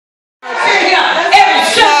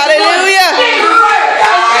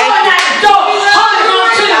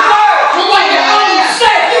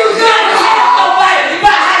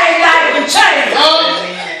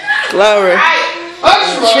Glory.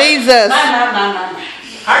 That's right. Jesus. I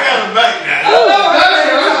got a back now.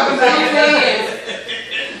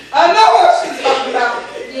 I know what she's talking about.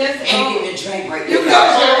 Yes. Can't get me a drink right You there.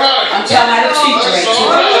 got it right. I'm telling you how to teach right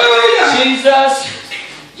Hallelujah. Jesus,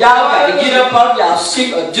 y'all got to get up off y'all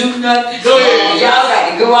sick or do nothing. Go ahead. Y'all got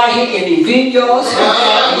to go out here and event yours.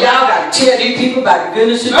 Y'all got to tell these people about the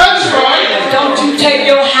goodness of That's Jesus. right. Don't you take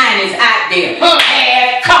your highness out there.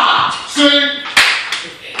 Have caught. See?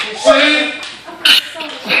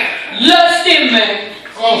 Lust in me.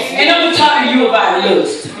 And I'm talking to you about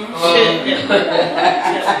lust.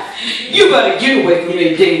 You better get away from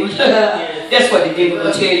me, demon. That's what the demon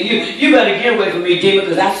will tell you. You better get away from me, demon,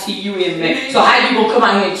 because I see you in me. So how you gonna come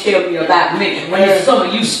out here and tell me about me when there's some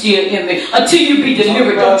of you still in me? Until you be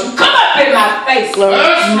delivered, don't you come up in my face no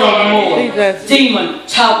more. Jesus. Demon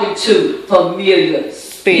talking to familiar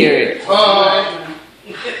spirit.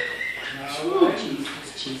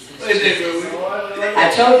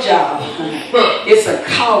 I told y'all, it's a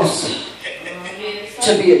cost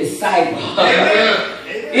to be a disciple.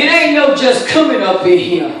 It ain't no just coming up in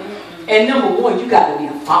here. And number one, you got to be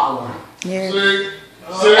a follower. Yes. You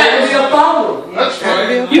got to be a follower. That's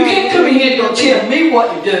right. You can't come in here and don't tell me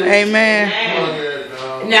what to do. Amen.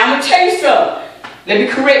 Now I'm going to tell you something. Let me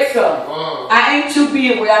correct something. I ain't too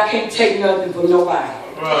big where I can't take nothing from nobody.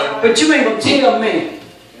 But you ain't going to tell me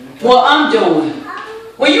what I'm doing.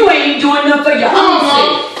 Well, you ain't doing nothing for your own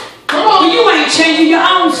self. Well, you ain't changing your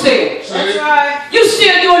own self. That's right. You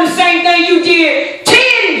still doing the same thing you did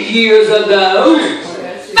 10 years ago,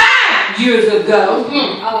 5 years ago.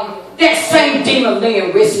 That same demon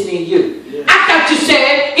laying resting in you. I thought you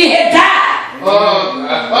said it had died.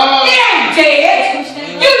 It ain't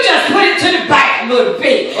dead. You just put it to the back a little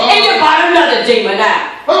bit, and you brought another demon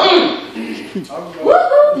out.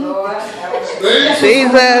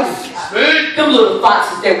 Jesus. Them little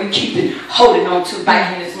foxes that we keep holding on to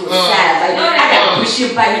back in this little side. Like, I gotta push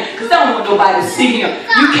him back in because I don't want nobody to see him.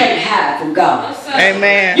 You can't hide from God.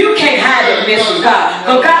 Amen. You can't hide that mess from God.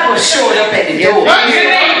 Because God will show it up at the door. You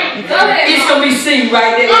hear me? It's gonna be seen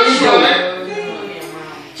right there at the door.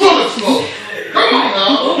 Come on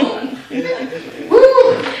now.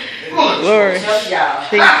 Glory.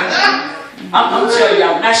 I'm telling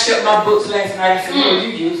y'all, when I shut my books last night, I said, Lord, you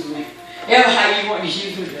use me. Ever how you want to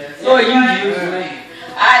use me. Lord, you use me.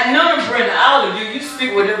 I know, brother, all of you, you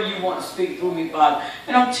speak whatever you want to speak through me, Father.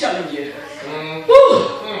 And I'm telling you.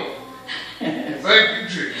 Thank you,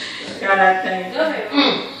 Jesus. God, I thank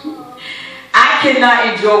you. I cannot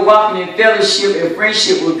enjoy walking in fellowship and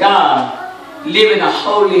friendship with God, living a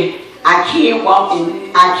holy. I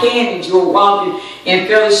can enjoy walking in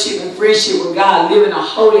fellowship and friendship with God, living a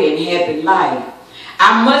holy and happy life.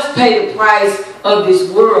 I must pay the price of this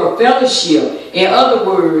world fellowship. In other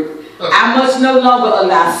words, I must no longer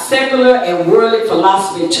allow secular and worldly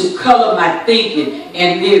philosophy to color my thinking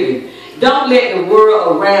and living. Don't let the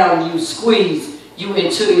world around you squeeze you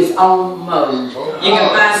into its own mold. You can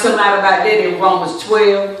find somebody about that in Romans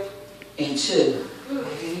 12 and 2.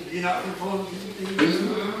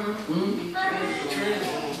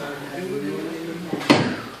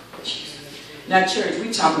 Now, church,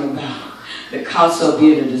 we're talking about the cost of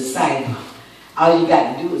being a disciple. All you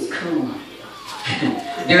got to do is come.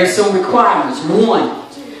 There are some requirements. One,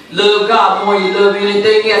 love God more than you love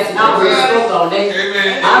anything else. And I already spoke on that.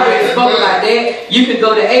 I already spoke about that. You can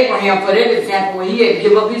go to Abraham for that example when he had to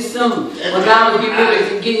give up his son. When God was getting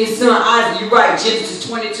ready to get his son Isaac. You're right, Genesis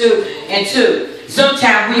 22 and 2.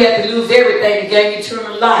 Sometimes we have to lose everything to gain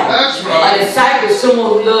eternal life. That's right. A disciple is someone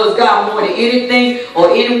who loves God more than anything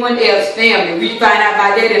or anyone else. Family. We find out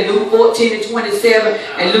about that in Luke 14 and 27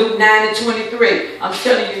 and Luke 9 and 23. I'm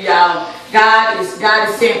telling you, y'all, God is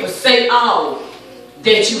saying, forsake all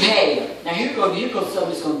that you have. Now here goes something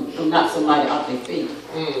that's going to knock somebody off their feet.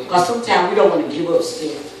 Because sometimes we don't want to give up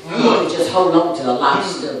stuff. We want to just hold on to a lot of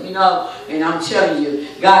stuff, you know. And I'm telling you,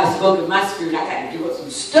 God has spoken my spirit. I got to give up some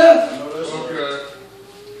stuff.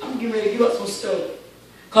 I'm getting ready to give up some stuff.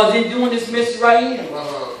 Because in doing this message right here,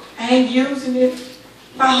 I ain't using it.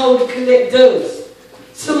 My holy collect does.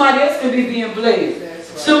 Somebody else could be being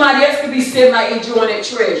blessed. Somebody else could be sitting like enjoying that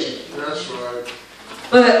treasure. That's right.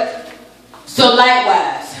 But, so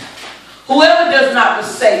likewise, whoever does not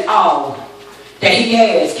forsake all that he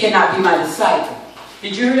has cannot be my disciple.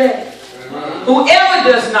 Did you hear that?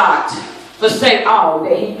 Whoever does not forsake all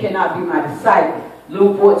that he cannot be my disciple.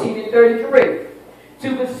 Luke 14 and 33.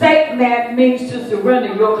 To forsake man means to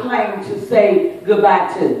surrender your claim to say goodbye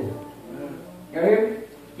to. You hear me?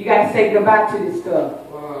 You got to say goodbye to this stuff.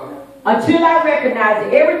 Until I recognize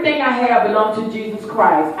that everything I have belongs to Jesus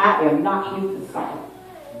Christ, I am not his disciple.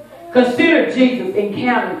 Consider Jesus'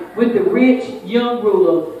 encounter with the rich young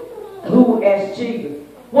ruler who asked Jesus,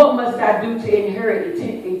 what must I do to inherit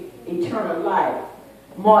eternal life?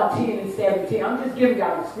 Mark 10 and 17. I'm just giving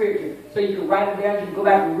y'all the scripture so you can write it down. You can go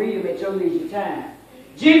back and read them at your leisure time.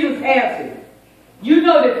 Jesus answered, you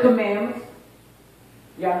know the commandments.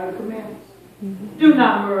 Y'all know the commandments. Do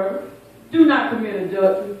not murder. Do not commit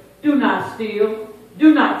adultery. Do not steal.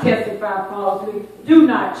 Do not testify falsely. Do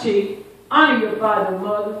not cheat. Honor your father and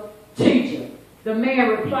mother. Teacher. The man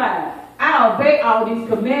replied, I obey all these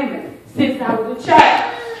commandments since I was a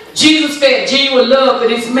child. Jesus felt genuine love for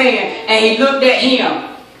this man, and he looked at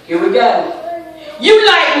him. Here we go. You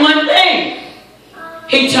like one thing.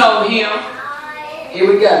 He told him. Here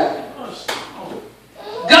we go.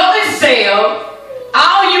 Go and sell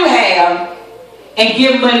all you have and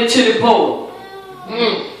give money to the poor. I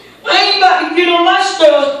ain't about to get on my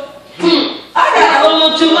stuff. I got a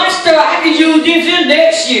little too much stuff. I can use this in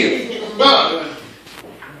next year.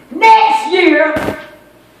 Next year.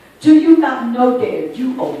 Do you not know that if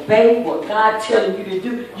you obey what God's telling you to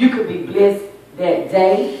do, you could be blessed that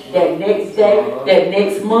day, that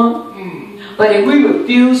next month? But if we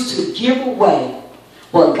refuse to give away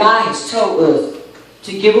what God has told us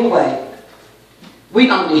to give away,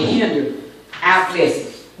 we only hinder our blessings.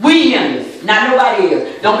 We hinder, not nobody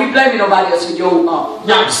else. Don't be blaming nobody else for your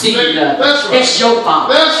not receiving love. That's your fault.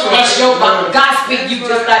 That's your fault. God speaks to you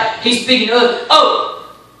just like He's speaking to us.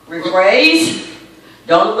 Oh, rephrase.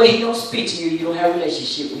 The only way He don't speak to you, you don't have a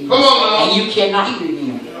relationship with Him. And you cannot hear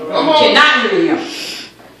Him. You cannot hear Him.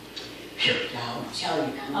 Y'all, I'm telling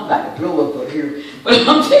you, I'm about to blow up here. But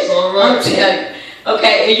I'm telling you.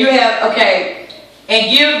 Okay, and you have, and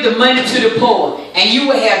give the money to the poor, and you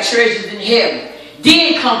will have treasures in heaven.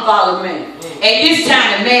 Then come follow me. At this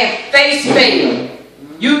time, the man face failed.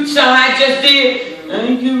 You saw I just did. I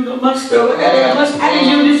ain't giving up my stuff. I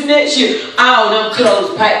didn't do this next year. All them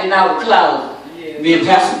clothes packed in our closet. Me and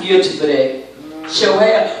Pastor guilty for that. Sure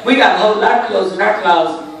have. We got a whole lot of clothes in our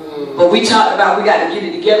closet. But we talked about we got to get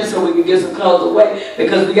it together so we can get some clothes away.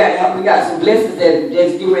 Because we got some blessings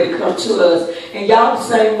that's getting ready to come to us. And y'all the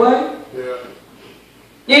same way. Yeah.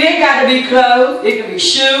 It ain't got to be clothes. It can be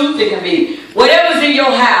shoes. It can be whatever's in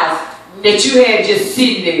your house that you had just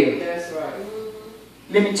sitting there. That's right.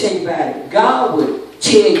 Let me tell you about it. God would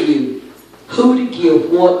tell you who to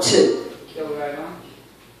give what to.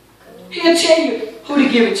 He'll tell you who to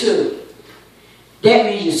give it to. That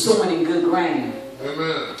means you're sowing in good ground.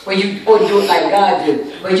 Amen. Or do it like God do.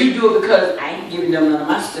 When you do it because I ain't giving them none of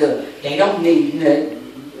my stuff. They don't need nothing.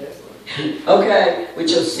 Okay? With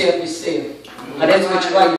your selfish self. That's what you are.